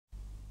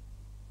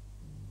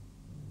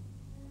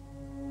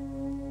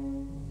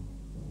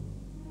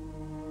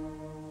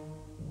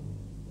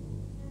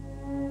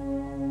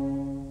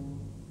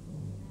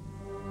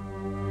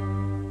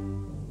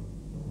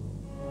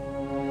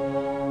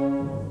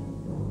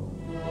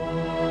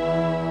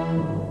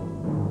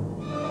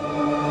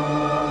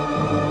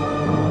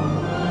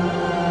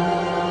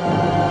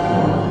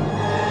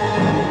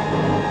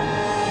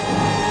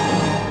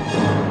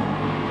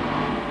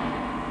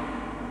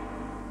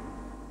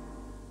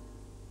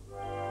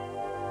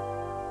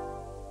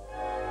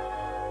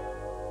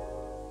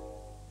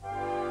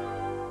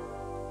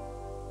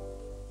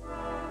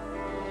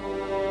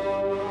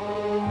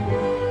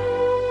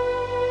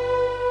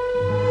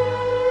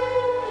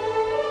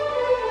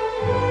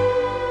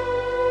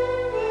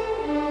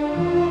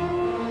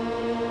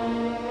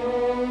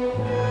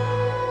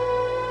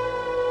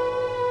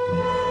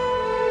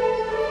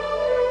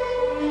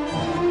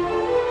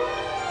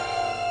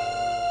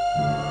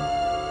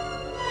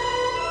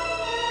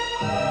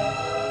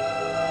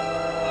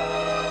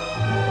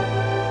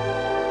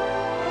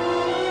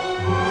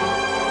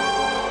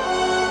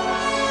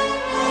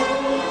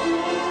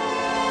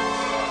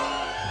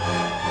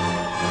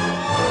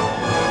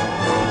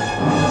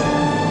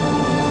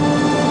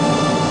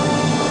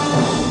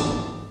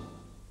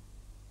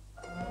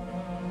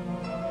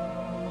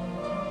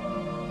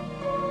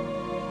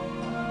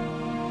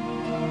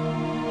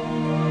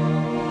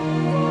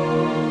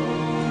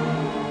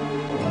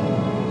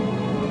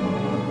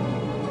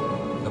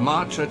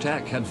March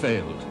attack had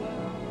failed.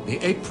 The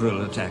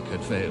April attack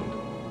had failed.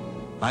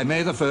 By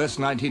May the 1st,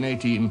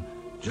 1918,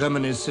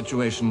 Germany's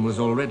situation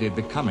was already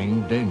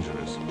becoming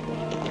dangerous.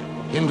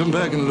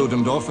 Hindenburg and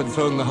Ludendorff had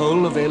thrown the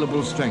whole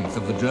available strength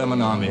of the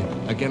German army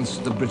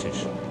against the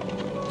British.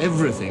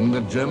 Everything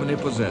that Germany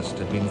possessed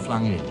had been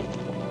flung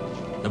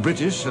in. The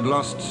British had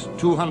lost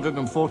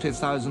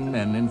 240,000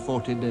 men in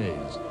 40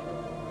 days.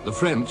 The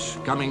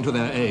French, coming to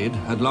their aid,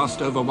 had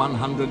lost over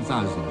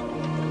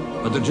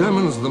 100,000. But the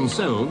Germans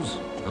themselves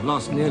had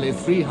lost nearly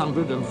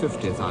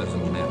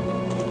 350,000 men.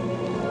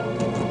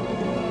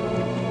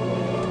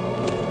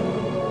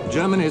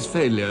 Germany's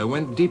failure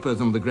went deeper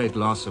than the great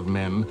loss of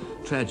men,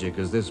 tragic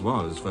as this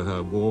was for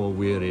her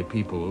war-weary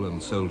people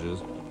and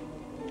soldiers.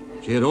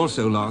 She had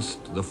also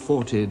lost the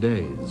 40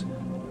 days,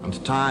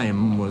 and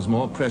time was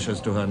more precious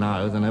to her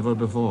now than ever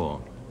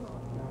before.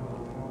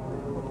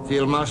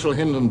 Field Marshal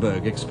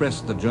Hindenburg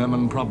expressed the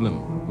German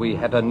problem. We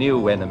had a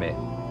new enemy,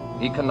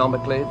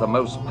 economically the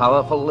most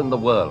powerful in the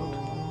world.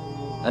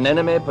 An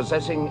enemy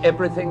possessing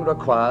everything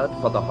required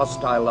for the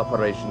hostile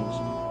operations,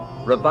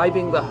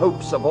 reviving the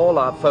hopes of all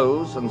our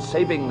foes and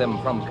saving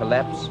them from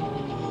collapse,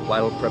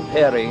 while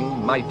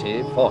preparing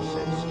mighty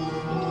forces.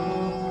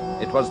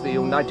 It was the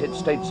United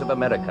States of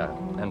America,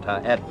 and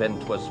her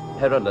advent was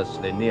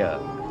perilously near.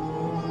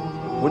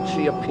 Would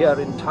she appear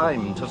in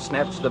time to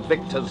snatch the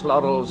victor's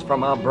laurels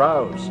from our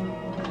brows?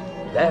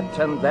 That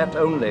and that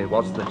only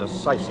was the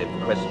decisive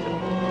question.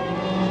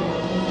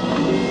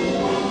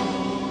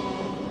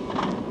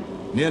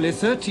 Nearly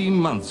 13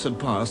 months had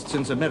passed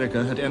since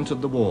America had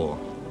entered the war.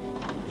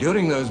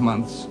 During those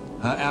months,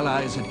 her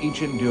allies had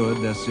each endured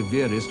their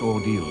severest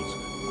ordeals.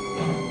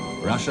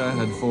 Russia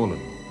had fallen.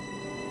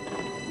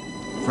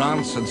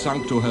 France had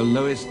sunk to her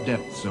lowest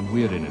depths of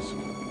weariness.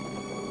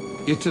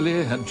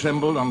 Italy had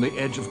trembled on the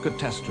edge of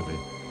catastrophe.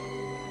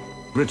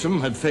 Britain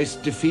had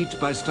faced defeat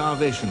by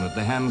starvation at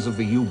the hands of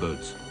the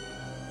U-boats.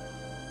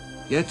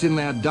 Yet in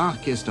their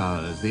darkest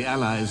hours, the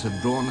Allies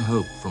had drawn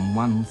hope from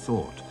one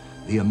thought: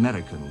 the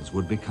Americans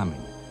would be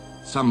coming.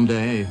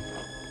 Someday,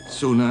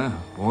 sooner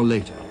or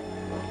later.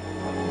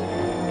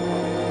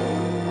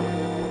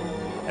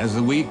 As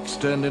the weeks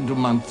turned into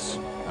months,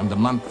 and the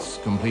months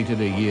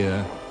completed a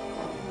year,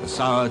 the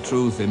sour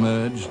truth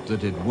emerged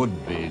that it would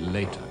be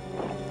later.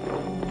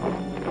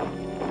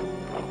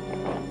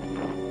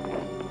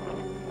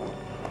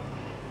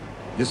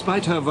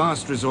 Despite her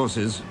vast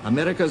resources,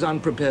 America's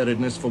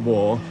unpreparedness for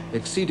war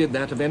exceeded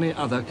that of any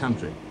other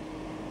country.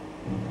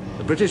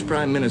 The British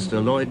Prime Minister,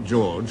 Lloyd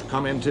George,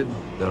 commented,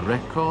 "The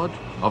record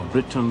of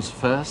Britain's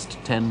first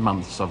 10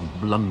 months of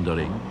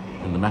blundering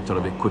in the matter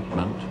of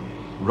equipment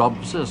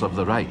robs us of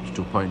the right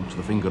to point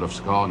the finger of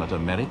scorn at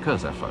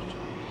America's effort.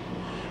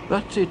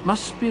 But it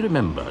must be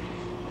remembered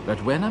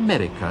that when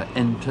America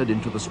entered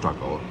into the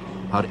struggle,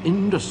 her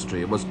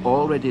industry was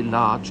already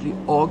largely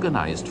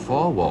organized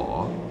for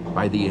war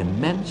by the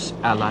immense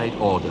Allied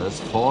orders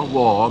for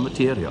war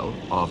material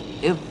of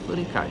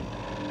every kind.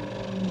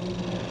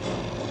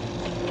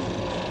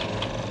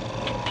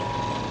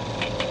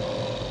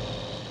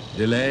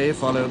 Delay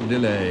followed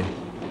delay.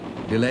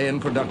 Delay in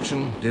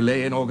production,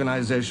 delay in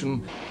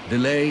organization,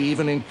 delay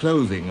even in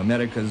clothing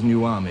America's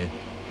new army,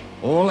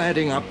 all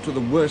adding up to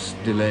the worst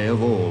delay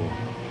of all,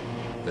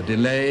 the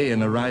delay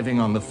in arriving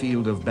on the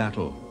field of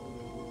battle.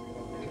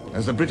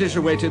 As the British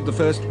awaited the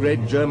first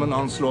great German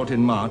onslaught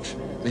in March,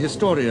 the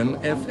historian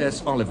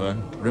F.S. Oliver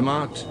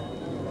remarked,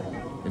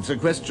 "It's a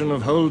question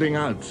of holding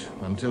out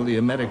until the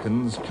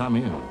Americans come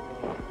in."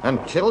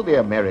 Until the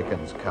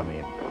Americans come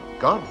in.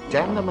 God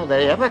damn them, are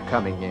they ever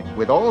coming in,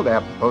 with all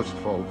their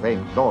boastful,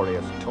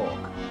 vainglorious talk.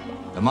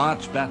 The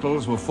March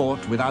battles were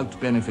fought without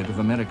benefit of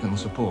American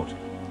support.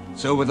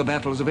 So were the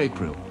battles of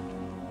April.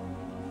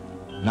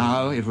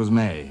 Now it was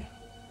May.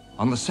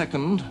 On the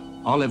 2nd,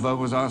 Oliver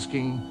was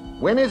asking,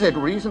 when is it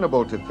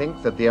reasonable to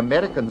think that the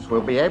Americans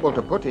will be able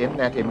to put in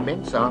that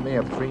immense army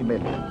of 3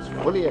 millions,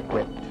 fully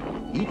equipped,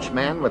 each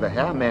man with a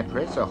hair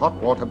mattress, a hot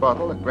water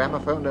bottle, a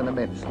gramophone, and a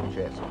medicine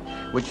chest,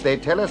 which they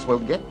tell us will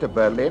get to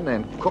Berlin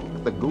and cook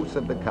the goose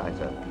of the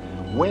Kaiser?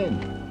 When?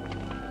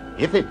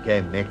 If it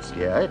came next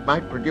year, it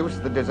might produce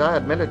the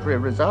desired military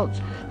results.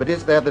 But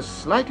is there the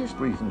slightest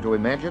reason to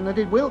imagine that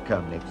it will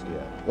come next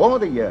year, or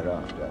the year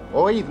after,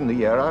 or even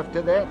the year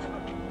after that?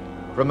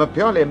 From a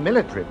purely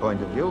military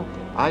point of view,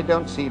 I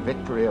don't see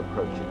victory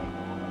approaching.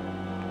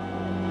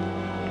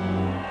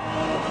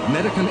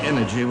 American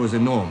energy was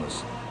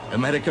enormous.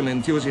 American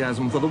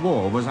enthusiasm for the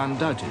war was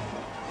undoubted.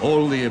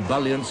 All the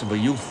ebullience of a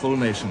youthful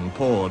nation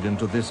poured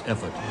into this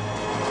effort.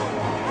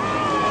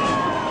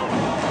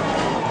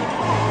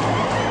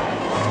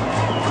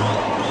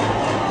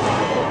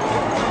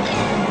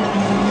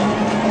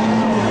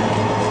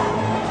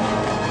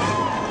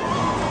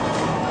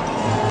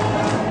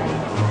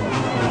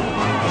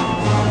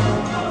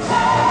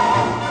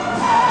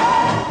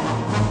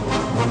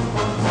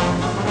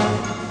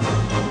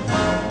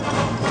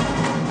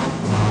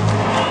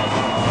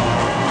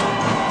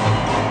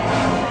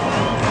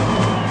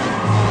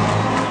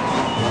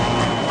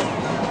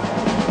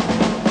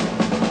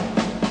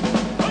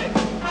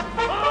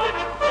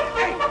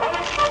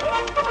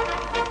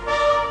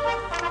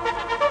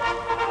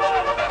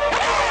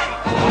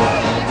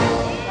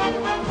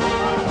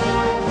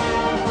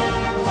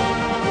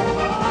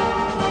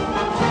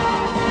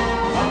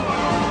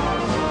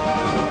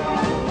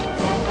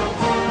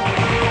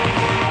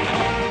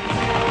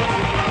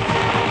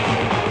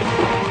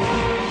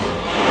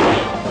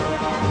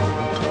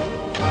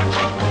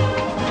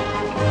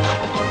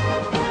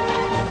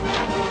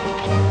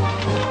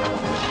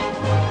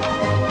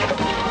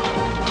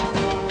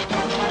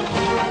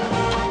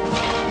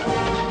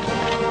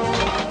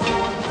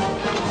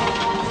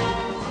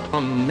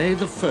 On May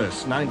the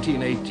 1st,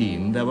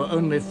 1918, there were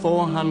only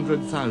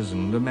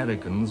 400,000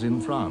 Americans in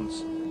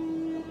France.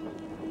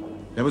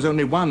 There was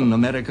only one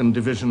American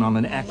division on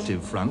an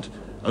active front,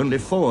 only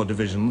 4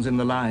 divisions in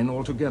the line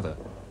altogether.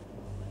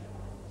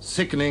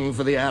 Sickening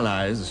for the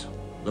Allies,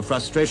 the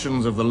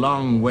frustrations of the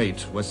long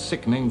wait were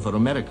sickening for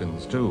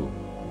Americans too.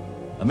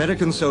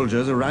 American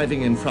soldiers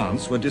arriving in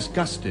France were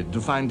disgusted to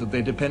find that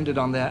they depended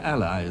on their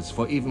allies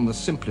for even the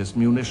simplest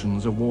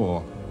munitions of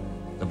war.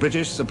 The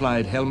British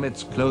supplied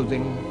helmets,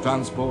 clothing,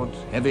 transport,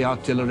 heavy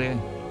artillery,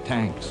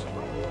 tanks.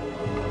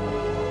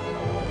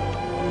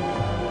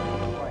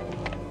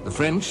 The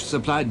French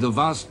supplied the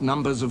vast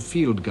numbers of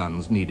field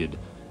guns needed,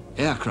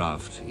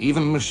 aircraft,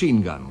 even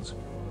machine guns.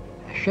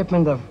 A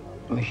shipment of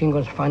machine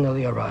guns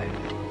finally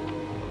arrived.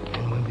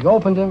 And when we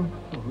opened them,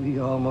 we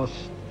almost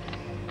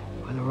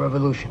had a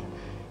revolution.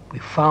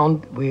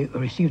 We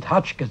received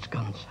Hotchkiss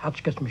guns,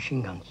 Hotchkiss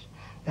machine guns.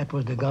 That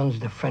was the guns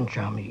the French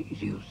army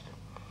used.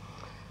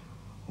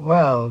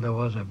 Well, there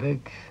was a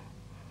big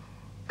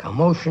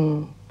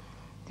commotion.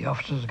 The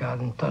officers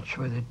got in touch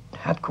with the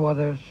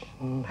headquarters,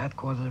 and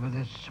headquarters with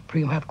the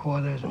supreme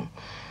headquarters, and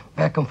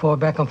back and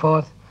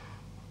forth.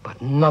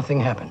 But nothing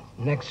happened.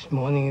 Next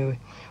morning, the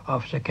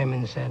officer came in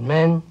and said,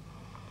 "Men,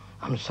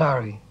 I'm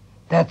sorry,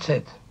 that's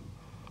it.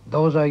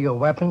 Those are your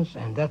weapons,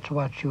 and that's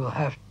what you'll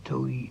have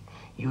to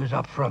use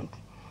up front.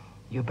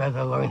 You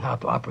better learn how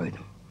to operate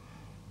them."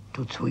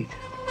 Tout sweet.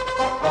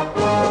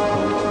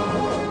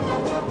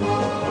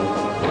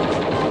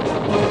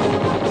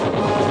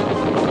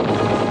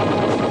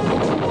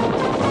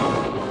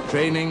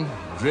 Training,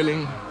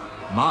 drilling,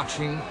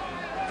 marching,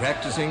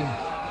 practicing,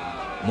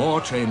 more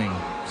training,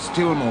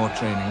 still more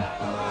training.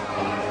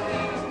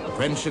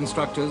 French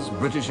instructors,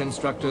 British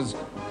instructors,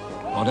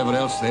 whatever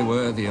else they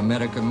were, the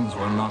Americans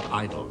were not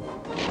idle.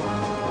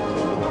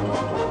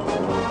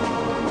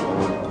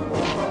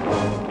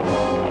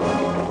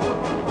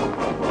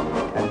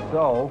 And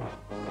so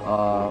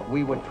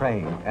we were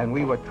trained, and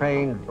we were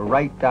trained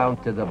right down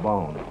to the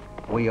bone.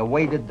 We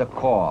awaited the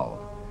call.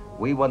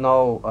 We were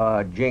no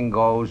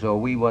jingos, or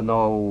we were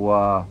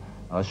no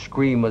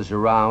screamers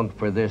around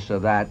for this or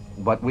that,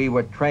 but we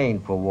were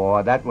trained for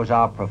war. That was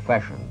our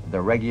profession, the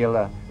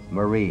regular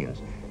Marines.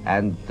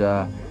 And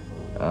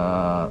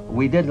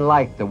we didn't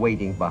like the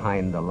waiting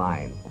behind the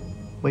line.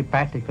 We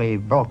practically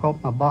broke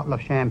open a bottle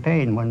of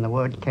champagne when the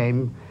word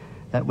came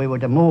that we were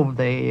to move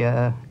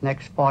the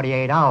next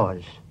 48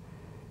 hours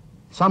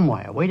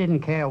somewhere. We didn't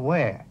care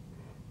where.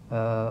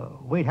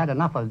 We'd had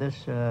enough of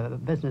this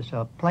business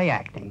of play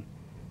acting.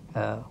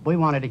 We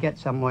wanted to get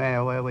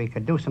somewhere where we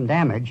could do some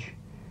damage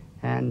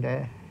and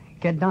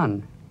get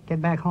done,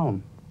 get back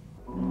home.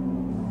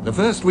 The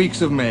first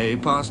weeks of May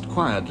passed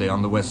quietly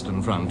on the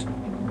Western Front,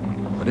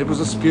 but it was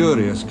a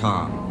spurious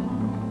calm.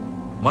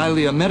 While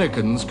the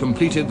Americans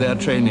completed their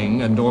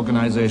training and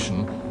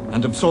organization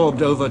and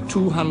absorbed over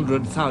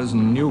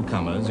 200,000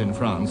 newcomers in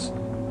France,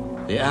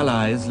 the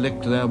Allies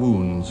licked their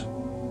wounds.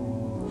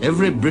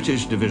 Every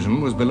British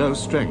division was below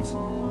strength.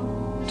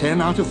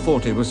 10 out of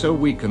 40 were so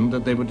weakened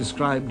that they were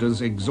described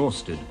as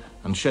exhausted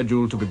and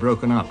scheduled to be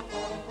broken up.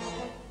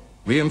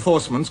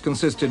 Reinforcements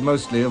consisted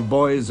mostly of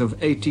boys of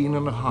 18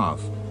 and a half,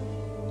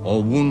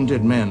 or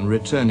wounded men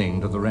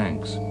returning to the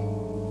ranks.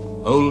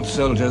 Old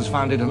soldiers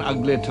found it an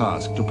ugly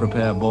task to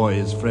prepare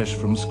boys fresh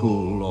from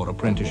school or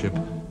apprenticeship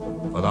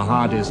for the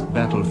hardest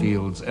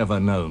battlefields ever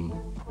known.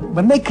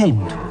 When they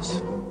came to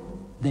us,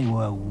 they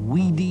were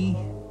weedy,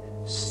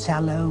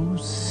 sallow,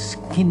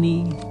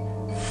 skinny,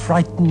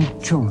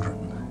 frightened children,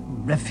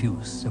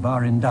 refuse of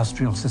our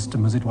industrial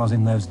system as it was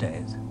in those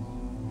days.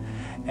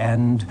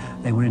 And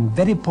they were in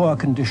very poor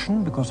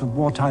condition because of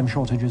wartime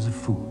shortages of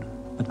food.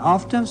 But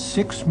after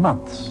 6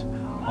 months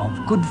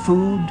of good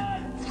food,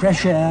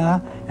 fresh air,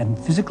 and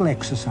physical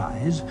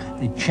exercise,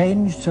 they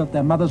changed so that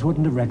their mothers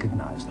wouldn't have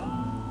recognized them.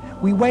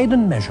 We weighed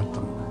and measured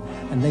them,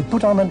 and they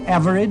put on an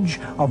average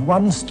of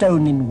 1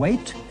 stone in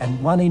weight and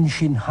 1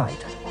 inch in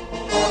height.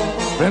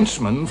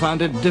 Frenchmen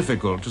found it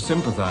difficult to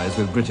sympathize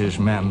with British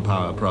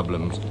manpower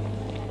problems.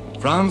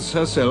 France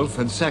herself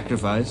had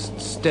sacrificed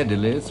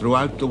steadily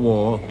throughout the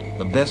war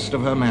the best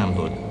of her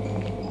manhood.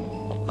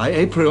 By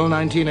April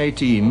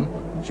 1918,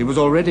 she was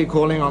already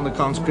calling on the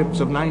conscripts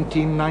of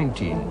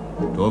 1919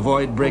 to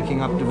avoid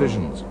breaking up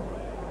divisions.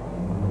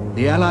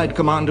 The Allied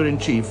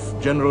Commander-in-Chief,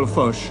 General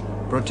Foch,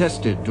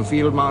 protested to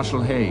Field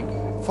Marshal Haig.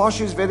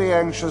 Foch is very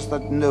anxious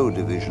that no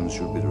divisions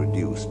should be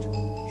reduced.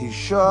 He's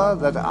sure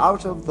that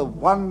out of the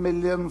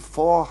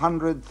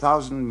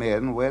 1,400,000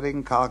 men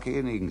wearing khaki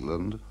in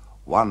England,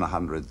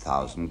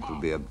 100,000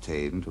 could be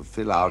obtained to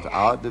fill out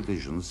our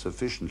divisions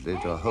sufficiently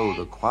to hold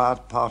a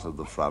quiet part of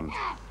the front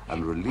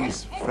and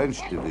release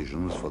French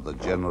divisions for the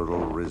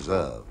General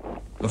Reserve.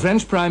 The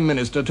French Prime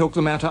Minister took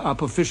the matter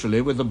up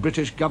officially with the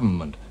British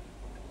government.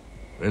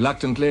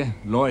 Reluctantly,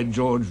 Lloyd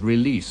George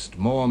released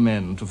more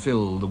men to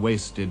fill the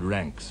wasted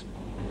ranks.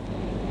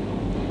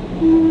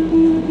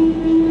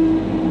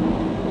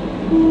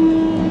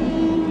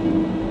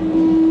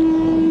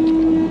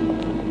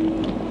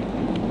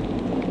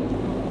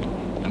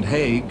 And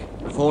Haig,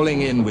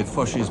 falling in with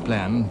Foch's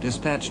plan,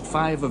 dispatched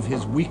 5 of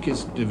his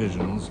weakest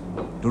divisions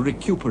to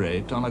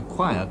recuperate on a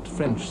quiet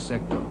French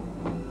sector,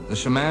 the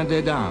Chemin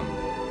des Dames,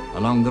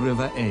 along the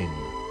River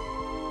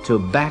Aisne. To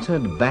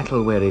battered,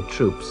 battle-weary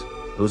troops,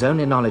 whose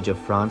only knowledge of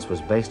France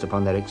was based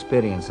upon their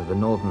experience of the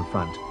Northern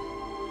Front,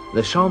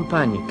 the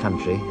Champagne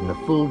country, in the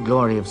full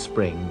glory of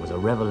spring, was a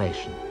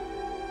revelation.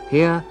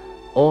 Here,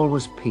 all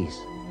was peace.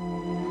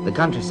 The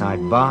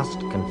countryside basked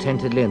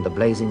contentedly in the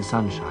blazing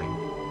sunshine.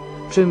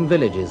 Trim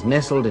villages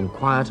nestled in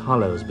quiet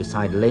hollows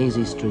beside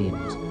lazy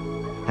streams,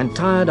 and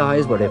tired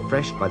eyes were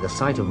refreshed by the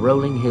sight of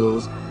rolling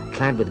hills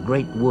clad with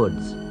great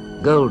woods,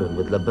 golden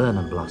with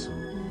laburnum blossom.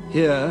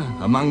 Here,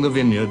 among the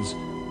vineyards,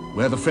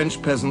 where the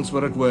French peasants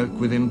were at work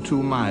within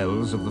 2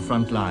 miles of the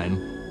front line,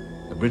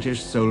 the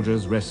British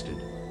soldiers rested.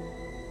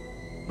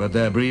 But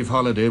their brief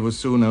holiday was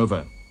soon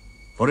over,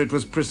 for it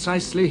was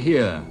precisely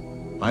here,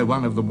 by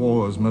one of the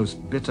war's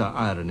most bitter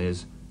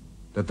ironies,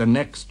 that the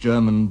next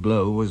German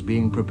blow was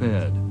being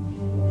prepared.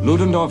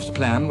 Ludendorff's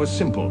plan was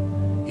simple.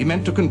 He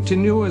meant to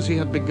continue as he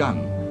had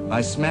begun,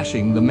 by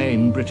smashing the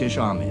main British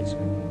armies.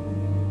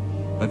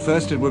 But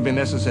first it would be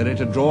necessary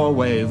to draw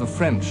away the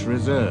French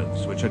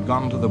reserves which had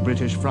gone to the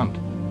British front.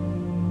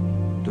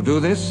 To do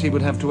this, he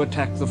would have to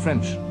attack the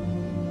French.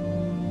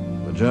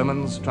 The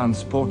Germans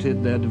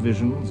transported their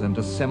divisions and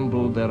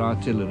assembled their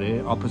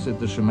artillery opposite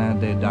the Chemin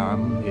des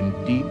Dames in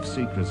deep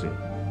secrecy.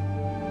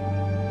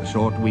 The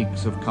short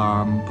weeks of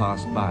calm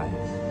passed by.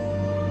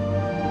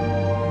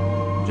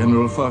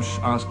 General Foch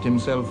asked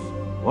himself,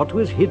 what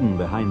was hidden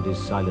behind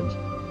this silence?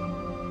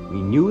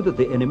 We knew that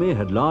the enemy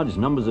had large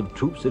numbers of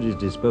troops at his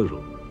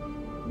disposal.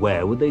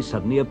 Where would they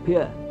suddenly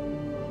appear?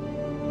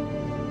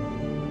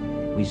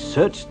 We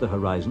searched the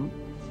horizon,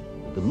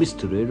 but the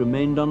mystery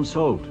remained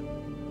unsolved.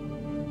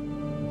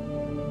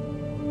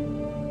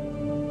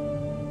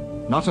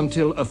 Not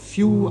until a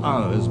few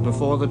hours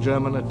before the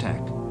German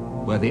attack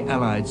were the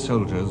Allied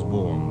soldiers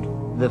warned.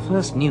 The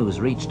first news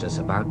reached us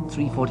about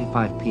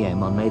 3:45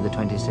 p.m. on May the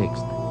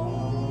 26th.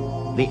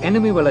 The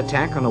enemy will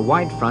attack on a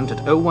wide front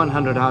at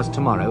 0100 hours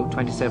tomorrow,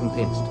 27th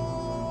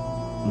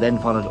inst. Then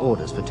followed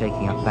orders for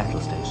taking up battle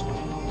stations.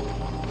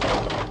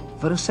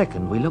 For a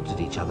second we looked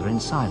at each other in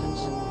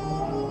silence.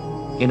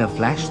 In a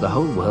flash the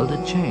whole world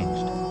had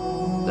changed.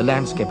 The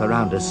landscape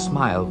around us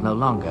smiled no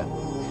longer.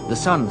 The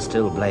sun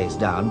still blazed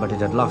down, but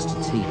it had lost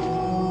its heat.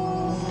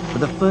 For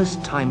the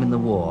first time in the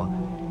war,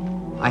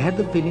 I had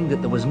the feeling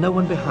that there was no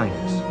one behind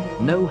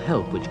us, no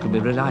help which could be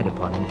relied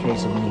upon in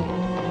case of need.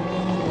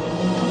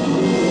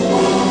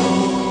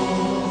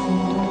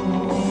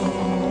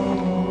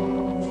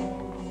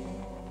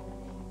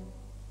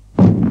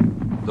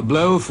 The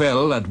blow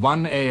fell at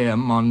 1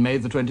 a.m. on May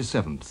the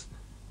 27th.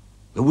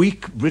 The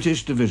weak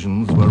British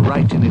divisions were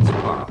right in its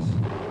path.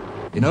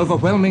 In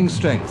overwhelming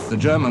strength, the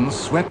Germans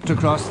swept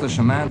across the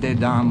Chemin des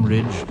Dames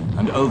ridge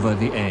and over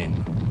the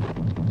Aisne.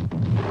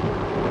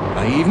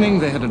 By evening,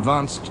 they had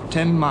advanced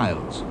 10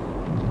 miles.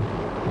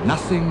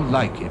 Nothing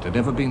like it had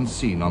ever been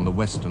seen on the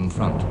Western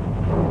Front.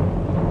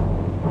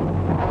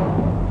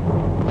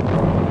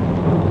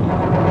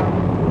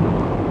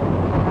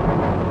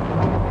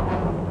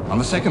 On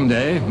the second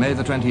day, May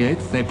the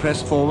 28th, they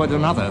pressed forward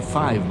another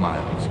 5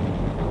 miles.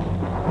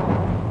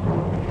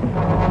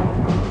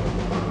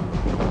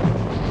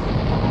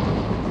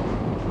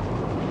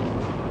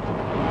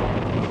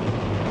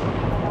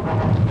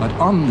 But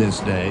on this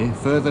day,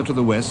 further to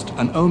the west,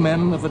 an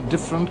omen of a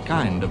different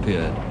kind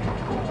appeared.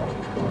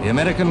 The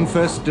American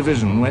 1st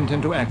Division went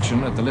into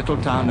action at the little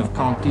town of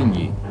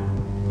Cantigny.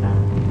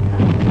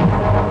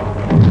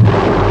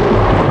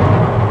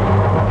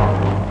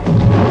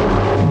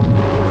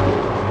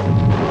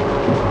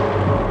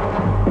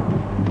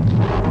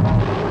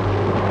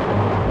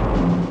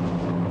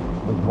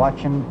 I was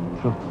watching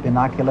through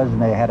binoculars, and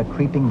they had a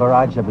creeping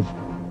barrage that was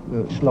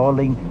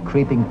slowly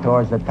creeping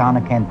towards the town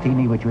of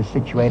Cantigny, which was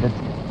situated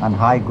on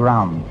high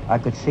ground. I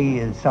could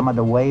see some of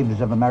the waves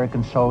of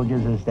American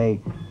soldiers as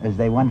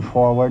they went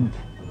forward.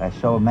 I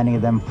saw many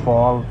of them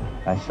fall.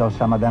 I saw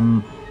some of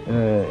them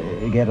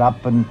get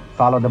up and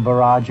follow the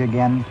barrage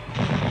again.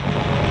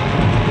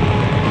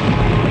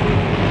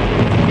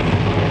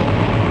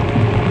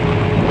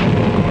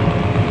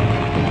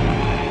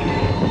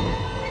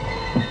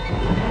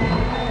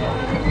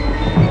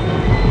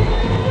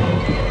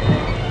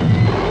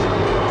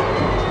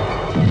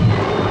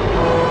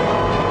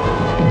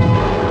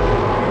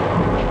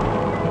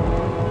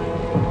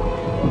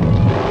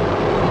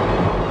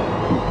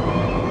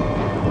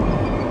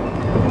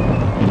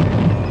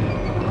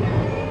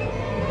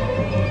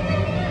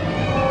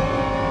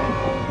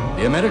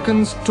 The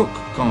Americans took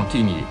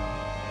Cantigny,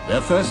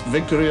 their first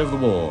victory of the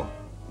war.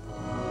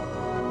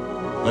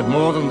 But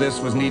more than this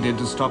was needed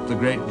to stop the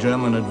great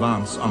German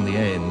advance on the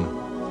Aisne.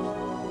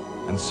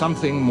 And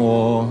something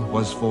more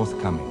was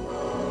forthcoming.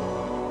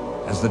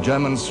 As the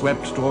Germans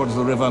swept towards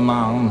the River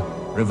Marne,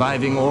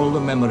 reviving all the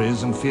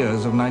memories and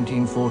fears of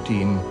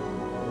 1914,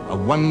 a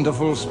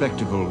wonderful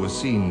spectacle was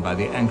seen by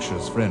the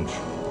anxious French.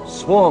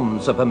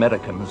 Swarms of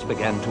Americans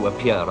began to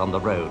appear on the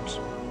roads.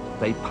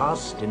 They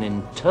passed in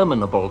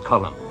interminable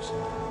columns.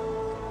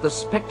 the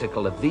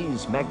spectacle of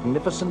these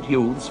magnificent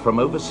youths from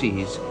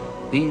overseas,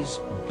 these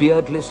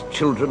beardless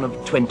children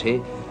of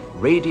 20,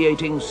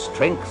 radiating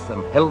strength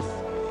and health,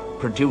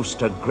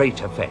 produced a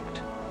great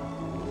effect.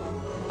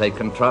 They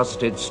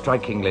contrasted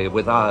strikingly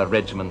with our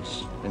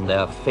regiments in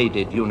their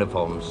faded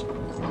uniforms,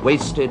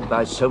 wasted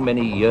by so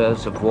many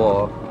years of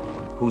war,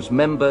 whose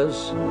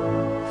members,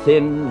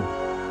 thin,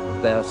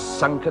 their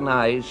sunken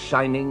eyes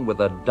shining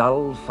with a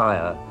dull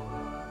fire,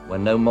 were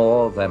no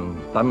more than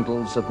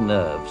bundles of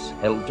nerves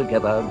held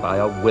together by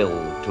a will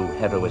to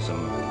heroism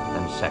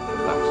and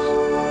sacrifice.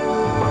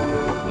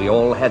 We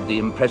all had the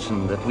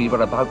impression that we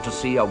were about to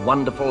see a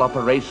wonderful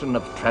operation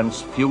of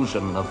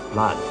transfusion of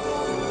blood.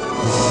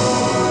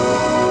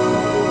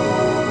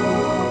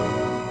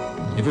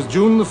 It was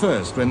June the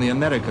 1st when the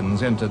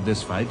Americans entered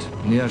this fight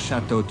near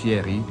Chateau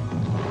Thierry,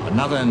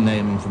 another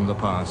name from the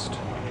past,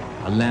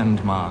 a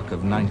landmark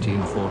of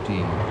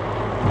 1914.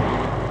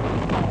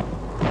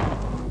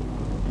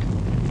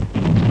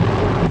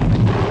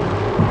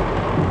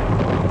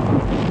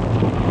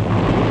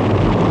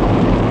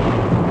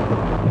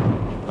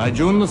 By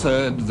June the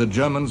 3rd, the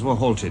Germans were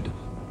halted.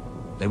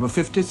 They were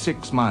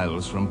 56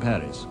 miles from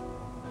Paris.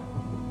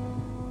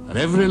 At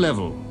every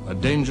level, a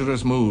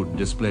dangerous mood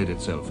displayed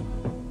itself.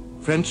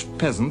 French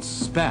peasants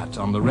spat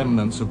on the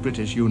remnants of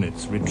British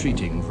units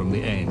retreating from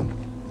the Aisne.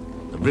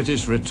 The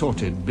British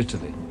retorted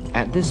bitterly.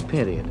 At this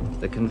period,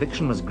 the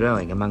conviction was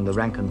growing among the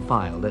rank and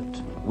file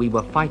that we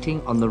were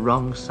fighting on the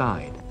wrong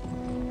side.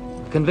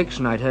 A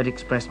conviction I'd heard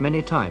expressed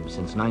many times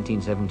since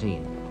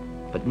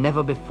 1917, but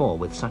never before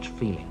with such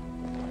feeling.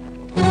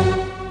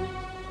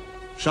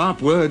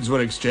 Sharp words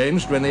were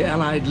exchanged when the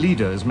Allied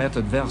leaders met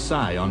at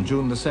Versailles on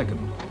June the 2nd.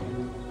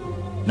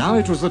 Now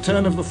it was the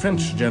turn of the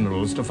French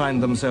generals to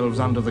find themselves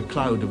under the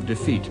cloud of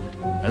defeat,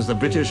 as the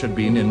British had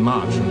been in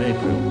March and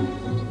April.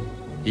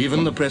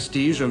 Even the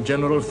prestige of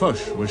General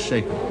Foch was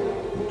shaken.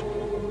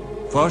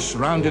 Foch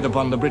rounded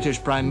upon the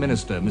British Prime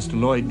Minister, Mr.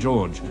 Lloyd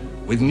George,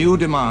 with new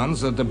demands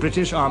that the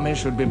British army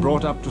should be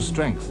brought up to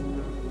strength.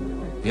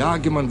 The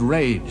argument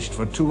raged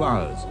for 2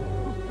 hours.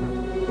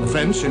 The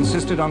French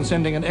insisted on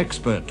sending an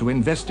expert to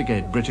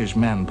investigate British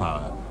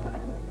manpower.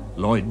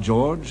 Lloyd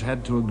George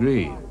had to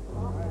agree.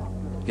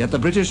 Yet the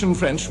British and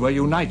French were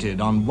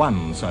united on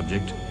one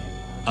subject.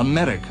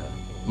 America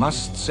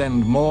must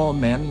send more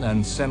men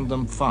and send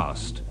them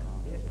fast.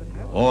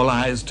 All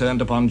eyes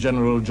turned upon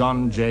General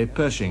John J.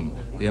 Pershing,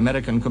 the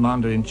American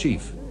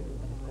commander-in-chief.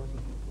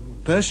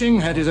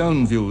 Pershing had his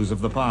own views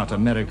of the part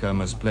America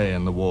must play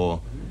in the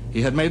war.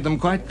 He had made them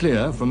quite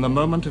clear from the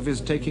moment of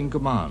his taking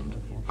command.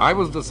 I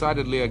was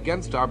decidedly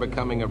against our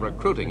becoming a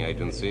recruiting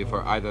agency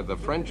for either the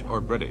French or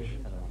British.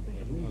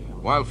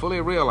 While fully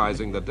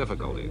realizing the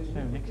difficulties,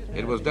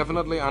 it was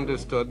definitely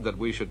understood that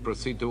we should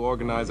proceed to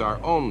organize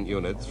our own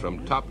units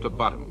from top to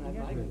bottom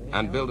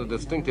and build a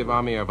distinctive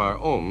army of our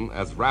own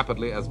as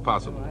rapidly as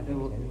possible.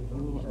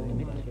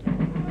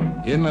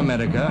 In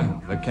America,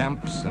 the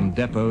camps and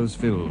depots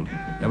filled.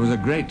 There was a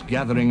great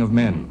gathering of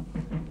men.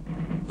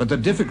 But the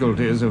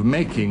difficulties of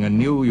making a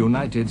new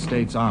United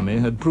States Army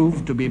had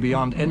proved to be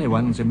beyond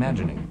anyone's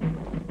imagining.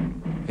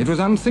 It was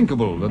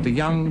unthinkable that the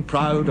young,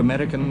 proud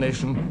American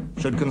nation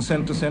should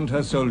consent to send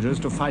her soldiers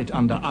to fight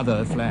under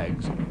other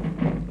flags.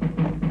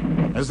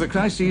 As the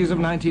crises of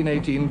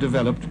 1918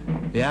 developed,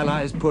 the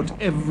Allies put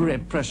every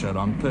pressure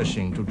on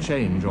Pershing to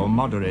change or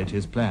moderate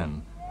his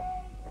plan.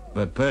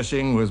 But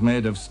Pershing was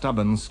made of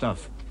stubborn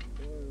stuff.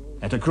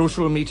 At a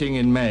crucial meeting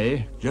in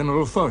May,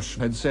 General Foch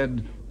had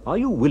said, "Are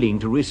you willing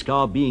to risk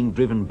our being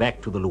driven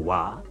back to the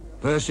Loire?"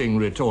 Pershing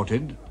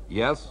retorted,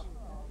 "Yes,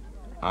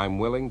 I'm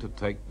willing to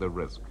take the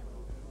risk."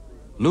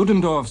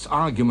 Ludendorff's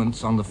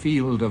arguments on the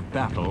field of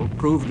battle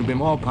proved to be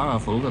more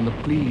powerful than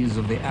the pleas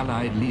of the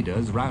Allied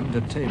leaders round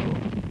a table.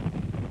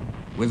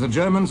 With the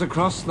Germans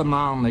across the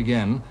Marne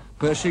again,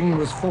 Pershing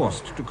was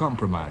forced to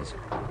compromise.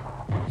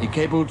 He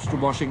cabled to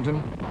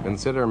Washington,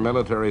 "Consider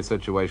military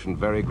situation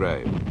very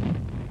grave.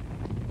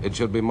 It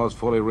should be most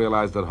fully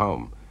realized at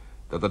home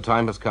that the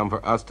time has come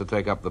for us to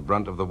take up the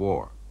brunt of the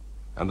war,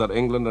 and that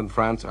England and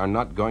France are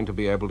not going to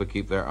be able to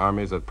keep their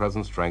armies at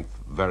present strength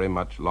very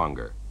much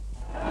longer."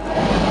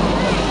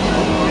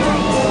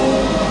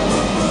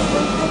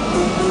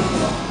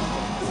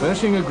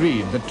 Pershing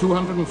agreed that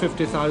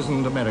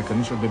 250,000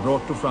 Americans should be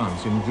brought to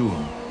France in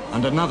June,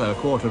 and another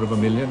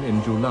 250,000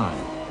 in July.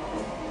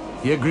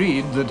 He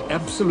agreed that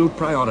absolute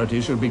priority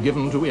should be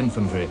given to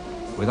infantry,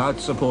 without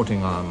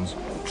supporting arms,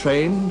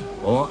 trained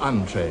or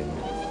untrained,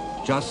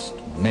 just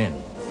men.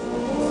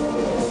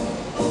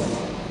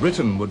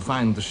 Britain would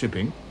find the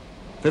shipping.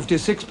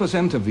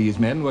 56% of these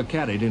men were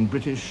carried in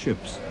British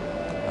ships.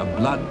 A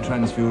blood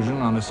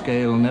transfusion on a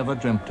scale never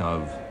dreamt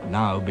of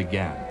now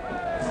began.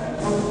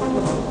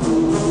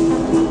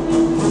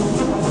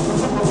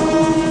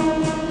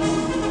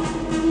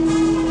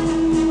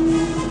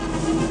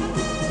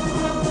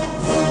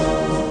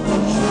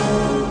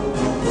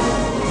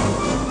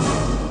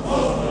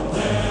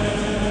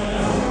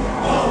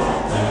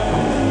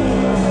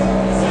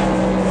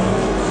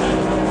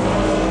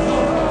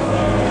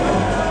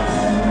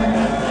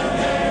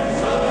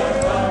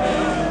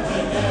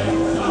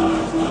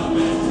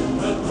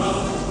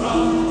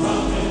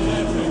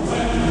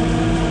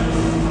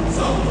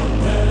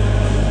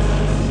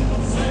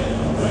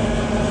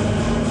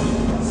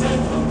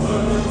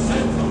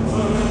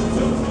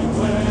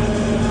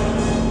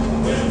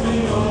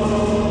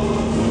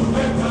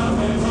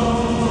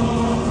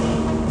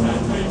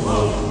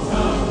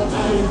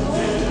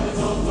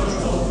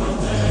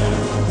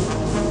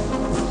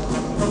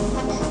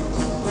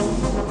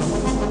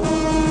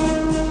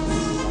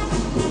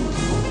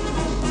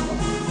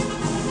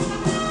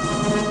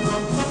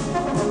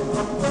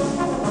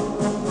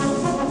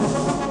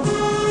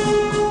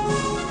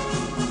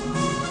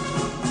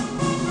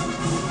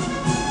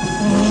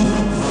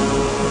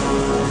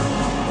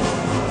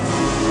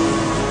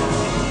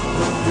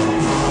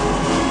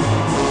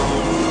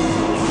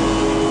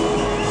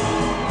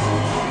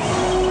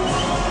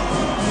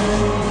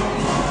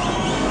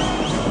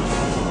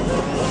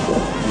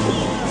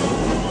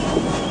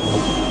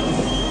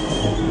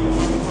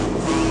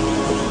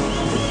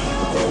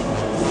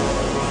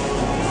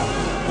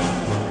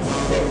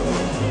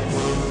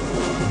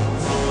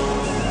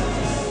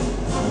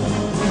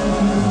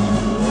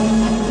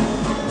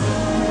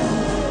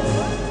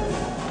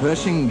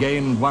 Pershing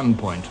gained 1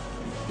 point.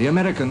 The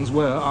Americans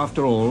were,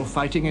 after all,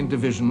 fighting in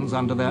divisions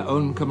under their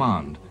own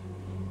command.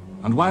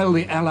 And while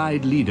the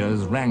Allied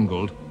leaders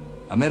wrangled,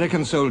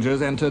 American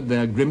soldiers entered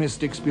their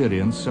grimmest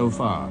experience so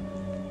far.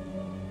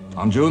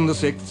 On June the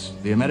 6th,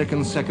 the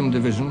American 2nd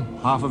Division,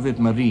 half of it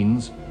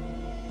Marines,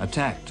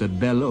 attacked at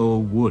Belleau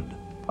Wood.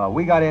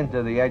 We got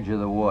into the edge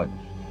of the woods,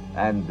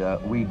 and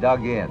we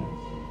dug in,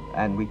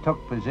 and we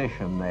took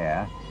position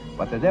there.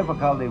 But the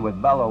difficulty with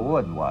Belleau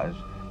Wood was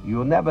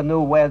you never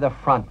knew where the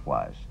front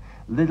was.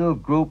 Little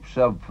groups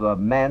of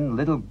men,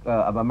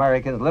 of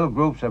Americans, little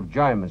groups of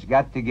Germans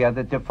got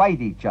together to fight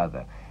each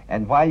other.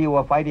 And while you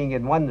were fighting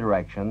in one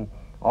direction,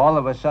 all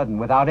of a sudden,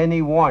 without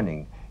any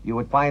warning, you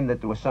would find that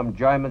there were some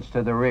Germans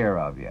to the rear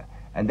of you,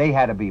 and they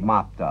had to be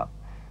mopped up.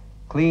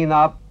 Clean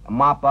up,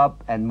 mop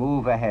up, and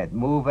move ahead,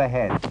 move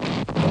ahead.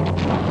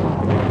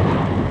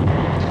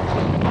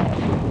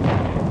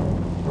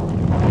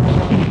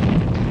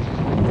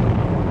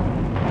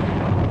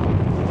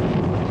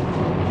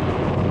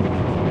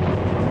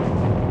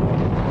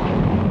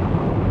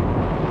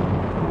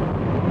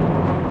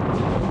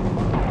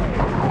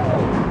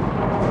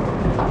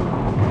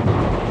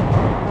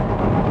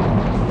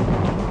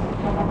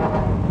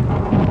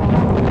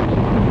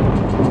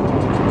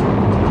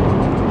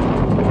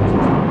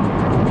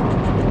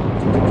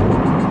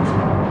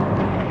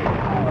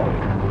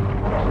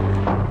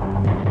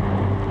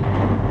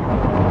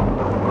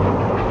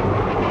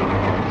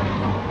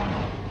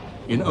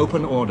 In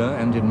open order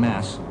and in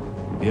mass,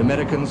 the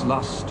Americans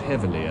lost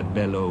heavily at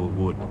Belleau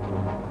Wood,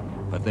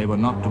 but they were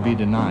not to be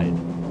denied.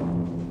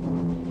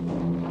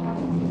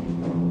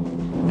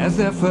 As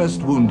their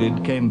first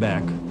wounded came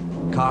back,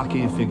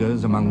 khaki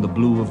figures among the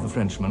blue of the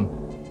Frenchmen,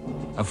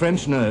 a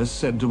French nurse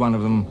said to one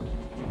of them,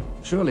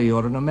 "Surely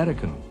you're an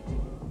American."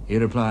 He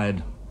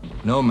replied,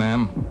 "No,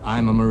 ma'am,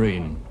 I'm a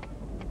Marine."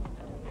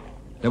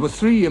 There were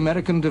 3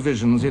 American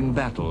divisions in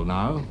battle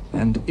now,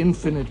 and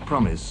infinite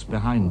promise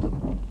behind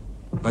them.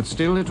 But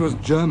still it was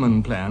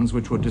German plans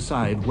which would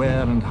decide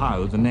where and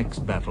how the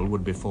next battle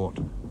would be fought.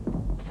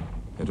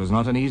 It was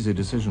not an easy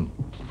decision.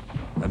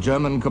 A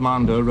German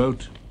commander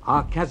wrote,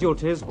 "Our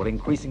casualties were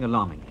increasing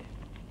alarmingly.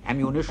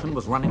 Ammunition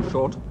was running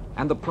short,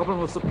 and the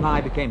problem of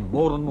supply became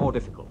more and more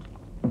difficult.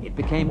 It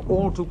became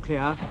all too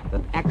clear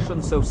that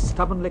action so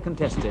stubbornly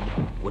contested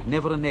would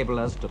never enable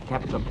us to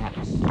capture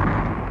Paris.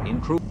 In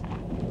truth,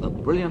 the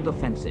brilliant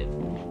offensive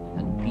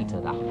had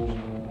petered out."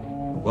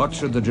 What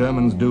should the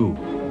Germans do?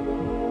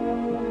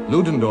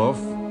 Ludendorff,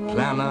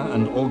 planner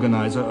and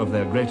organizer of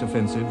their great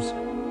offensives,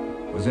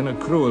 was in a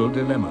cruel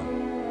dilemma.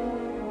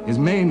 His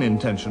main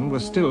intention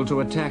was still to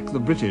attack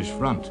the British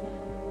front,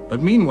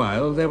 but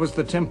meanwhile there was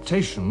the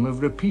temptation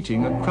of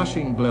repeating a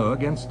crushing blow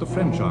against the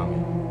French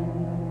army.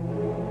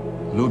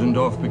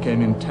 Ludendorff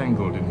became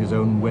entangled in his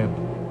own web.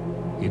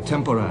 He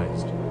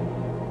temporized.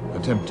 The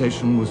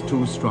temptation was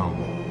too strong.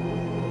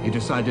 He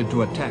decided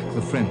to attack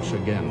the French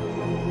again.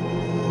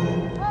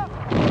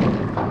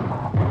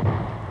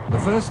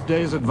 The first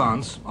day's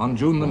advance, on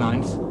June the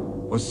 9th,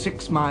 was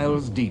 6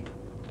 miles deep,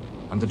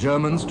 and the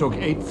Germans took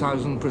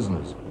 8,000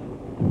 prisoners.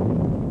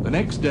 The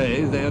next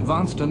day, they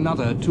advanced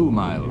another 2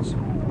 miles.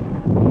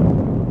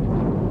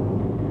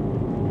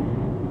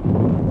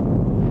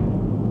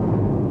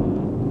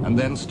 And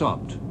then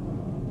stopped.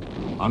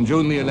 On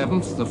June the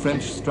 11th, the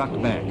French struck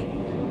back.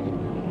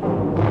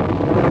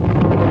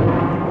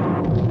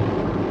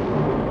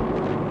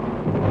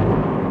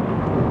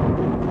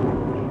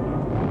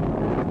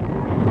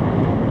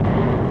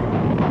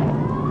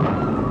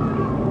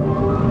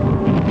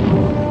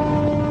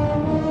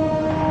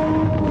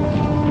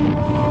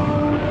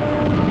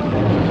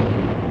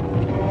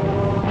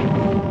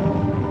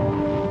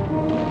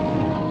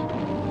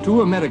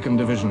 Two American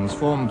divisions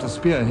formed the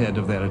spearhead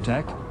of their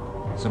attack,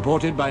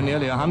 supported by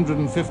nearly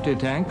 150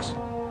 tanks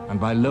and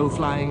by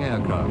low-flying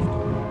aircraft.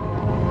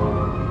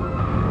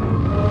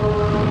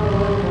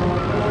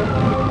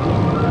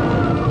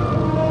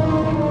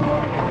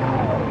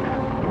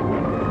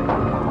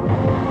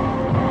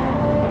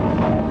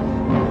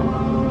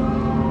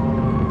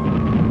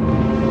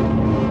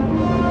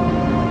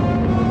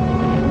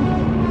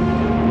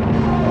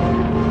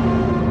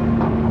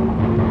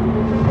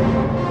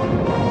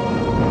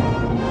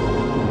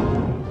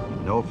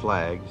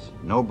 Flags,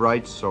 no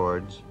bright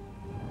swords,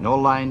 no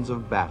lines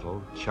of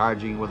battle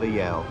charging with a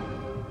yell.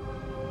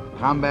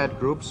 Combat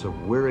groups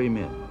of weary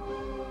men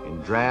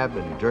in drab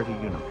and dirty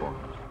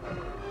uniforms,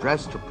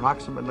 dressed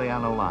approximately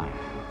on a line,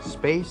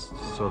 spaced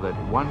so that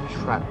one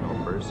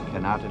shrapnel burst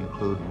cannot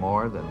include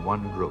more than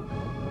one group.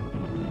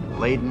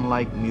 Laden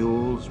like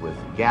mules with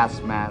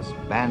gas masks,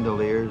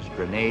 bandoliers,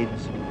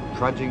 grenades,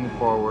 trudging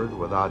forward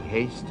without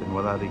haste and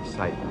without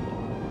excitement,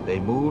 they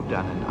moved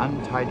on an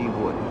untidy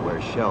wood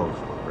where shells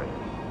were breaking.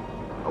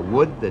 A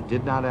wood that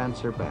did not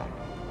answer back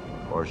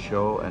or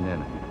show an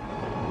enemy.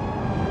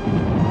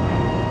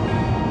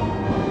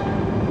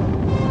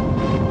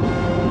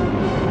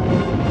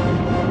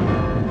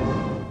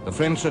 The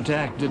French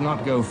attack did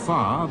not go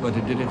far, but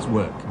it did its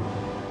work.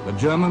 The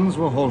Germans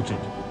were halted,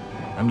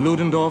 and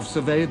Ludendorff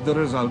surveyed the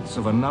results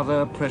of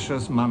another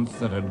precious month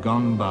that had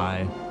gone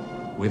by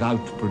without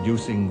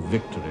producing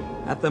victory.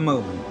 At the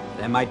moment,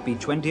 there might be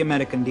 20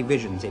 American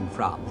divisions in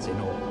France in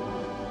all,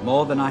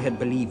 more than I had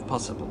believed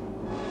possible.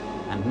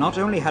 And not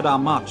only had our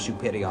march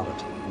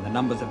superiority in the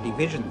numbers of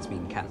divisions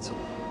been cancelled,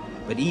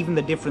 but even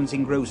the difference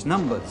in gross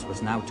numbers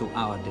was now to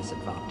our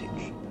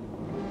disadvantage.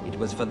 It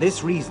was for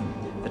this reason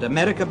that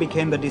America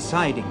became the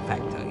deciding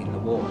factor in the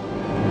war.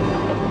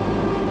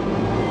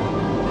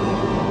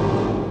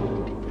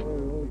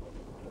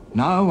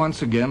 Now,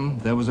 once again,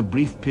 there was a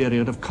brief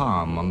period of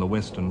calm on the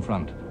Western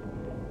Front.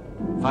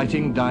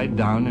 Fighting died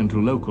down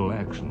into local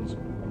actions.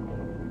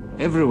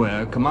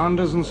 Everywhere,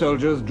 commanders and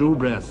soldiers drew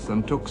breath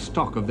and took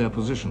stock of their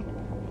position.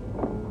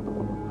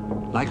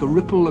 Like a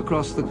ripple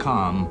across the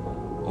calm,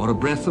 or a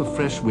breath of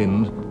fresh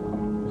wind,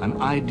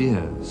 an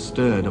idea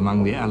stirred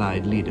among the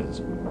Allied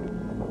leaders.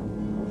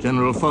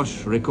 General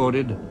Foch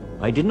recorded,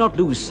 "I did not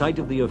lose sight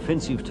of the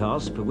offensive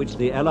task for which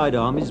the Allied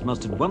armies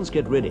must at once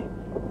get ready,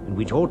 and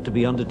which ought to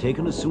be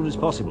undertaken as soon as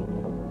possible,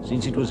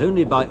 since it was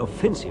only by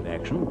offensive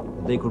action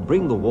that they could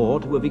bring the war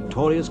to a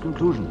victorious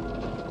conclusion."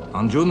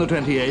 On June the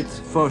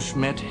 28th, Foch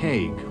met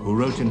Haig, who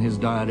wrote in his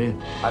diary,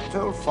 "I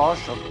told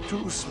Foch of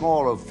 2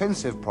 small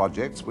offensive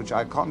projects which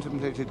I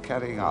contemplated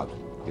carrying out,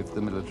 if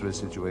the military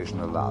situation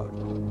allowed.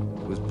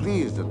 I was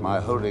pleased at my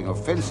holding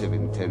offensive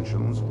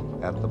intentions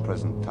at the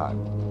present time."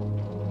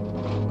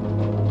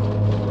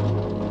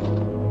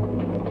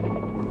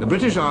 The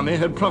British Army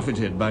had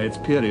profited by its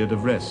period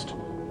of rest.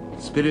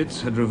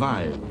 Spirits had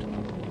revived.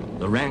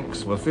 The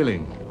ranks were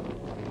filling.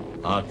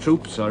 "Our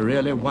troops are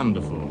really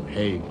wonderful,"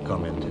 Haig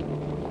commented.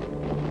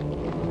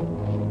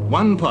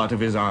 One part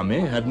of his army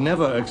had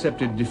never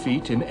accepted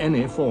defeat in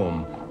any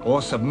form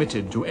or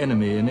submitted to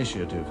enemy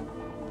initiative.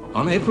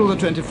 On April the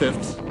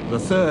 25th, the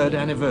 3rd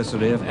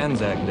anniversary of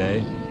Anzac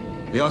Day,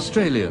 the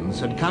Australians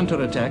had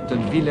counterattacked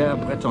at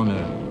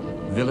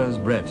Villers-Bretonneux,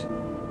 Villers-Bret,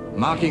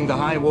 marking the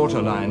high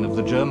water line of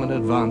the German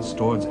advance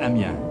towards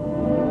Amiens.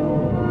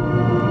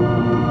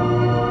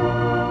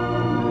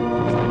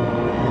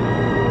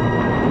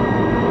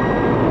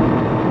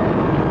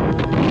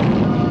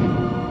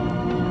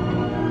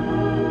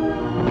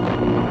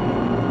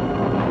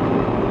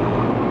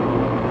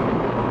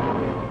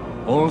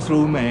 All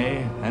through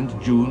May and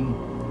June,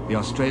 the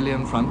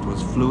Australian front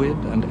was fluid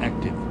and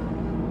active.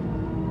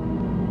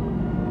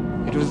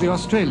 It was the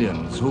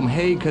Australians whom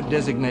Haig had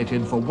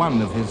designated for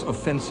one of his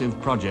offensive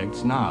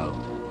projects now,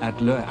 at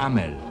Le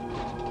Hamel,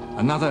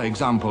 another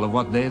example of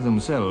what they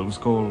themselves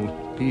called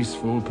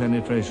peaceful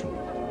penetration.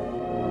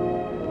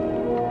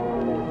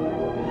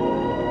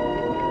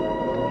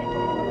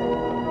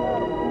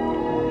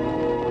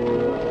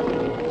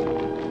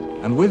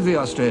 And with the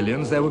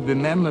Australians, there would be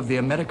men of the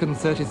American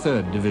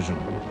 33rd Division.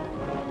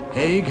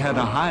 Haig had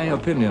a high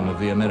opinion of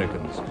the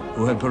Americans,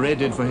 who had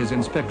paraded for his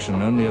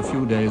inspection only a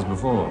few days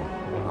before.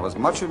 I was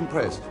much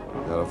impressed.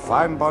 They're a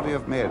fine body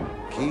of men,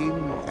 keen,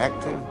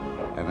 active,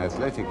 and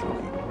athletic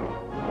looking.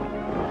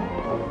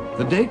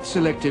 The date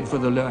selected for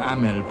the Le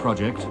Hamel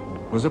project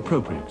was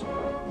appropriate.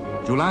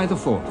 July the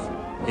 4th,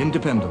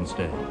 Independence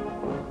Day.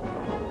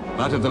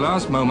 But at the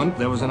last moment,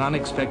 there was an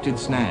unexpected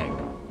snag.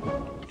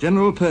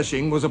 General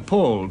Pershing was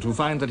appalled to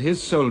find that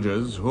his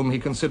soldiers, whom he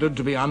considered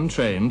to be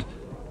untrained,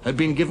 had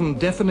been given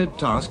definite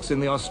tasks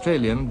in the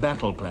Australian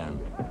battle plan.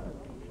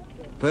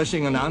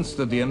 Pershing announced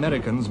that the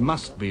Americans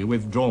must be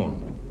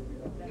withdrawn.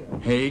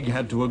 Haig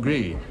had to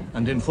agree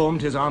and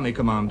informed his army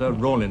commander,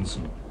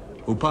 Rawlinson,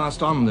 who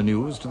passed on the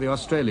news to the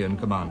Australian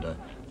commander,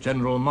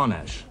 General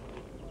Monash.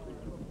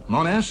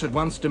 Monash at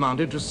once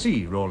demanded to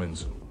see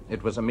Rawlinson.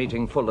 It was a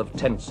meeting full of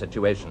tense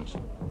situations.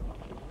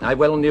 I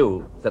well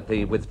knew that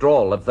the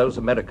withdrawal of those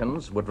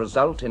Americans would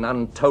result in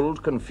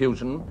untold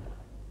confusion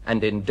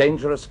and in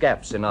dangerous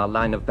gaps in our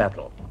line of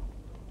battle.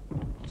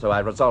 So I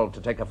resolved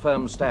to take a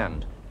firm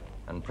stand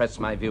and press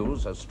my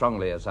views as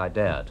strongly as I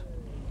dared.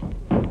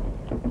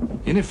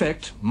 In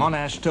effect,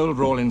 Monash told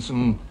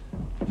Rawlinson,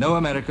 "No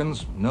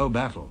Americans, no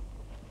battle."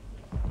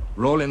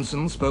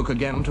 Rawlinson spoke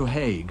again to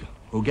Haig,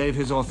 who gave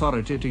his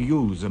authority to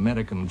use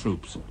American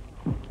troops.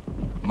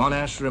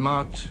 Monash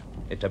remarked,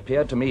 "It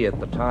appeared to me at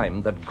the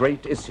time that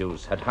great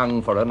issues had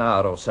hung for an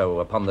hour or so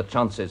upon the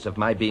chances of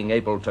my being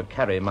able to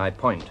carry my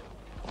point."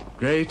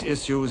 Great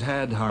issues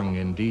had hung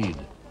indeed.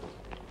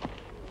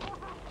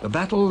 The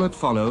battle that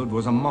followed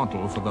was a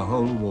model for the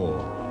whole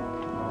war.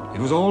 It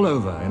was all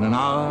over in an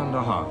hour and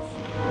a half.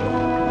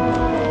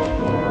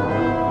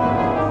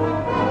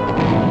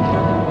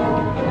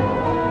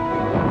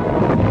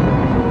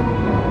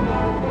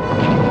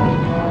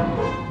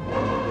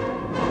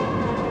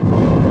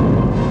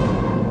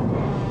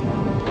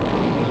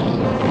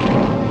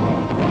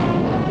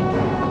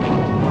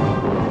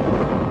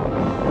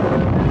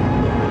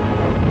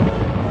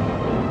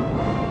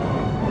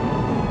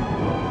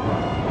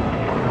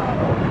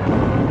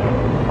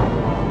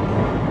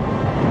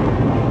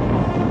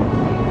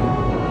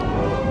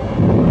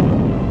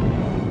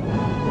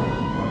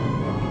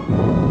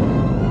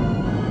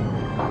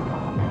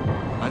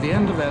 At the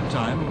end of that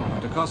time,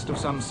 at a cost of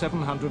some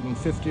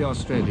 750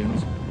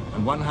 Australians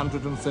and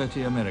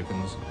 130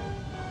 Americans,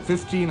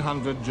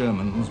 1,500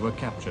 Germans were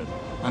captured,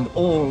 and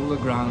all the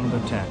ground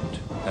attacked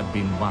had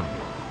been won.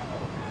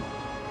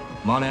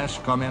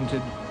 Monash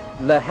commented,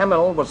 Le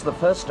Hamel was the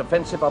first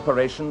offensive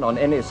operation on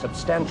any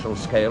substantial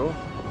scale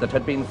that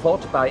had been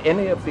fought by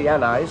any of the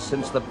Allies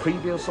since the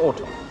previous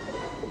autumn.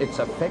 Its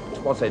effect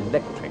was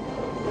electric,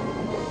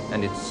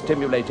 and it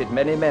stimulated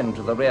many men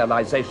to the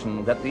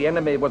realization that the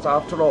enemy was,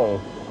 after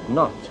all,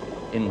 not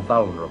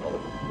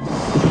invulnerable.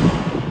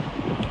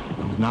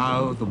 And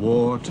now the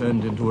war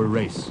turned into a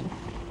race.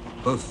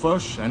 Both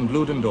Foch and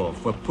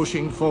Ludendorff were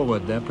pushing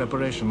forward their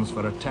preparations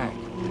for attack.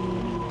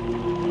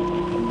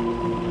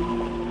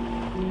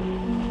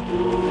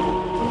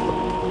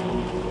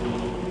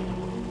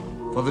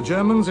 For the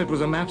Germans, it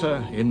was a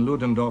matter, in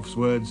Ludendorff's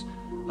words,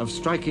 of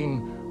striking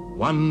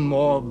one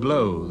more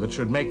blow that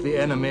should make the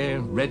enemy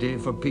ready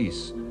for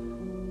peace.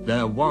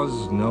 There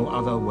was no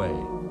other way.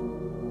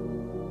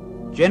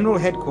 General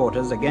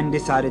Headquarters again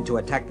decided to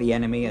attack the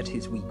enemy at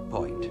his weak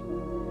point.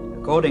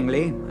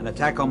 Accordingly, an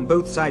attack on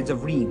both sides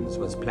of Rheims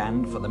was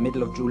planned for the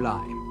middle of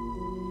July.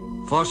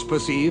 Foch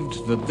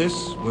perceived that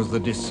this was the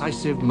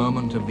decisive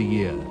moment of the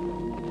year,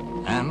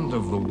 and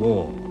of the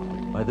war.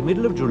 By the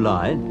middle of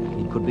July,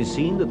 it could be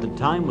seen that the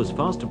time was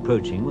fast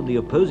approaching when the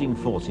opposing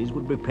forces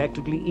would be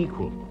practically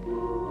equal.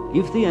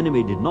 If the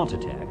enemy did not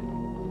attack,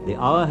 the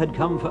hour had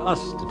come for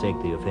us to take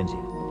the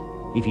offensive.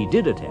 If he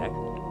did attack,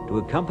 to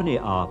accompany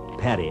our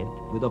parry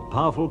with a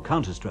powerful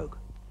counterstroke.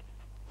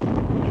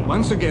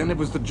 Once again, it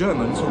was the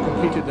Germans who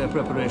completed their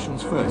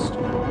preparations first.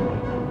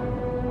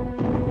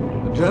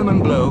 The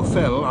German blow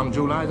fell on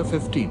July the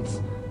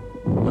 15th.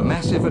 A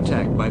massive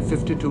attack by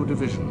 52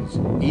 divisions,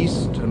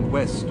 east and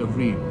west of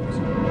Rheims.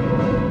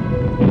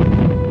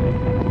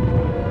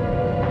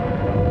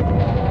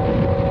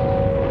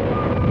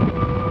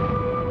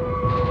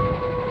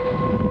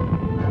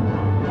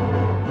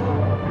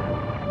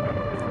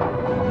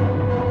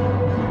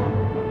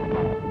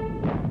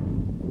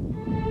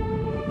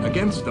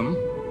 Against them,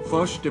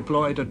 Foch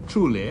deployed a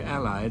truly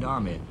allied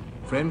army,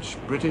 French,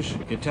 British,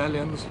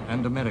 Italians,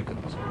 and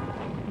Americans.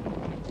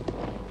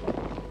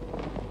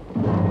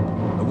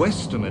 The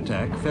western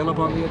attack fell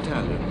upon the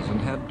Italians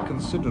and had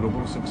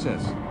considerable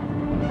success.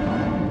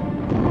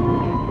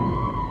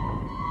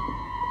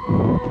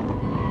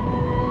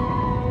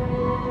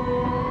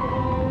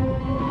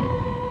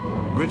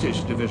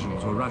 British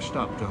divisions were rushed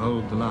up to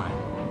hold the line.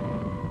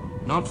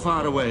 Not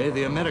far away,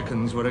 the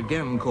Americans were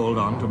again called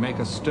on to make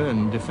a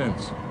stern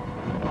defense.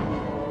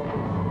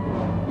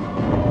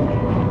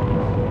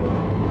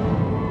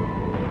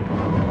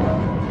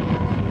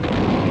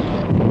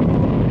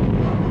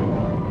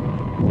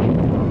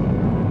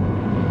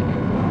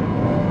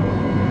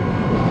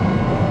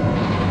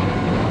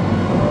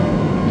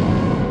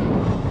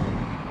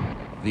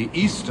 The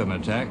eastern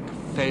attack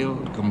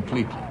failed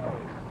completely.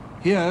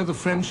 Here, the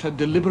French had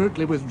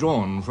deliberately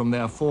withdrawn from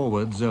their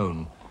forward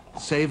zone,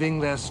 saving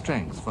their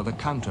strength for the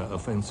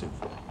counter-offensive.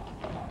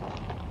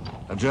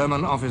 A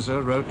German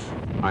officer wrote,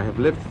 I have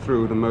lived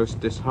through the most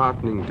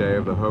disheartening day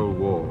of the whole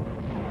war.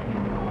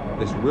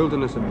 This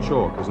wilderness of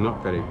chalk is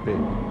not very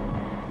big,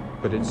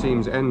 but it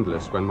seems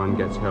endless when one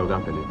gets held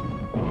up in it.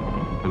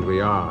 And we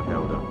are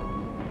held up.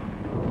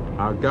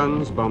 Our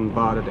guns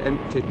bombarded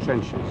empty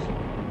trenches.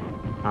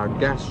 Our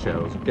gas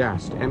shells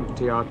gassed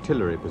empty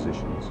artillery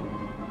positions.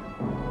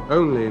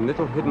 Only in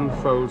little hidden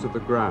folds of the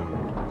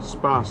ground,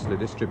 sparsely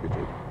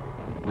distributed,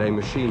 lay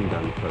machine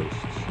gun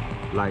posts,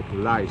 like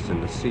lice in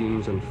the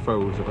seams and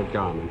folds of a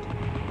garment,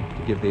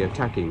 to give the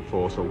attacking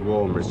force a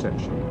warm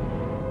reception.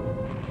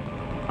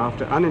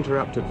 After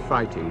uninterrupted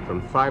fighting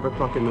from 5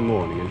 o'clock in the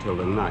morning until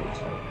the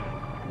night,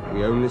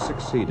 we only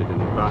succeeded in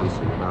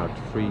advancing about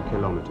 3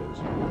 kilometers.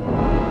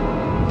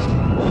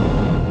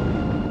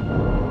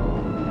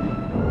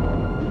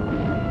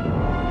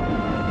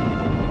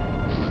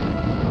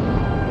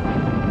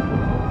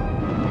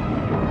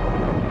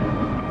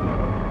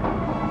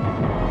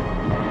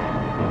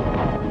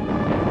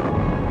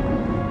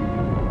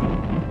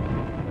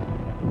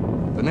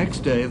 The next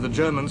day, the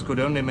Germans could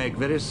only make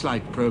very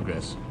slight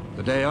progress.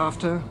 The day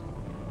after,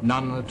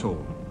 none at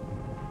all.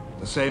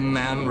 The same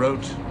man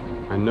wrote,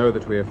 I know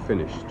that we have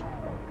finished.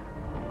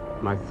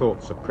 My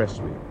thoughts oppress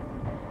me.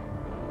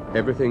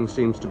 Everything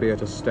seems to be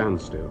at a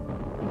standstill.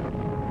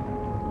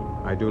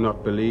 I do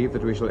not believe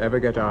that we shall ever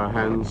get our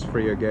hands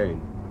free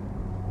again.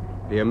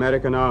 The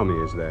American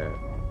army is there,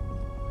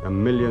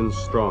 1 million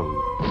strong.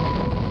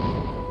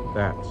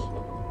 That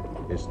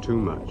is too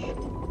much.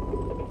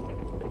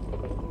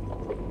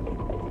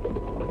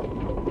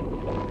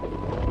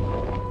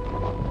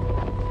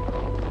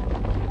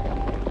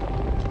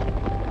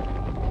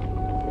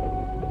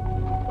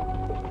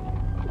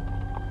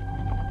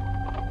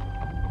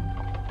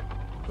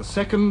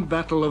 The Second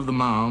Battle of the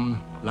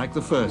Marne, like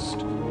the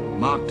first,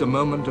 marked a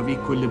moment of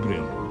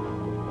equilibrium.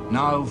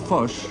 Now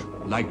Foch,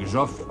 like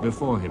Joffre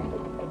before him,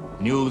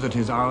 knew that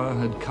his hour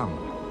had come.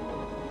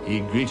 He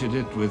greeted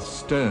it with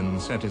stern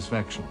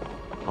satisfaction.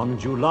 On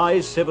July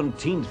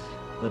 17th,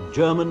 the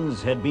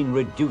Germans had been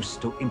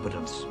reduced to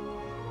impotence.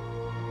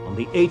 On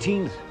the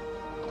 18th,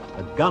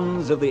 the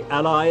guns of the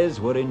Allies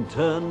were in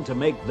turn to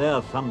make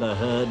their thunder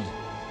heard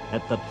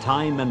at the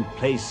time and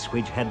place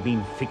which had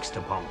been fixed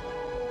upon.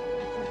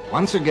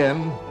 Once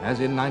again, as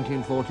in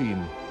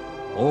 1914,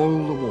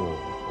 all the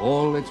war,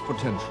 all its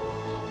potential,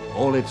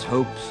 all its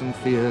hopes and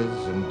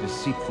fears and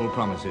deceitful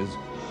promises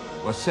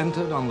were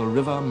centered on the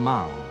River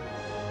Marne.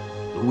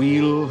 The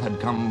wheel had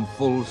come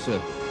full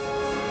circle.